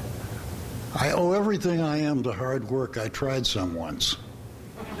 I owe everything I am to hard work. I tried some once.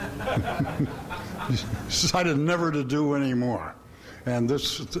 Decided never to do any more. And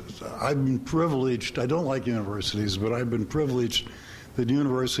I've been privileged. I don't like universities, but I've been privileged that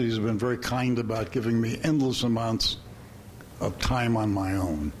universities have been very kind about giving me endless amounts of time on my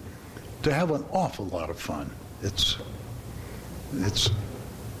own to have an awful lot of fun.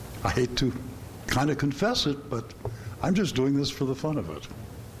 I hate to kind of confess it, but I'm just doing this for the fun of it.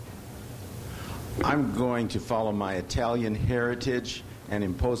 I'm going to follow my Italian heritage and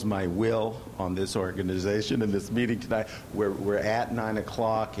impose my will on this organization in this meeting tonight. We're at 9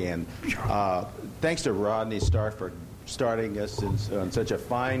 o'clock, and thanks to Rodney Stark for starting us on such a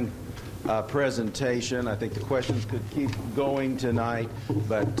fine presentation. I think the questions could keep going tonight,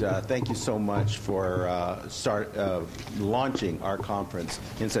 but thank you so much for launching our conference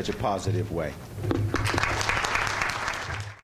in such a positive way.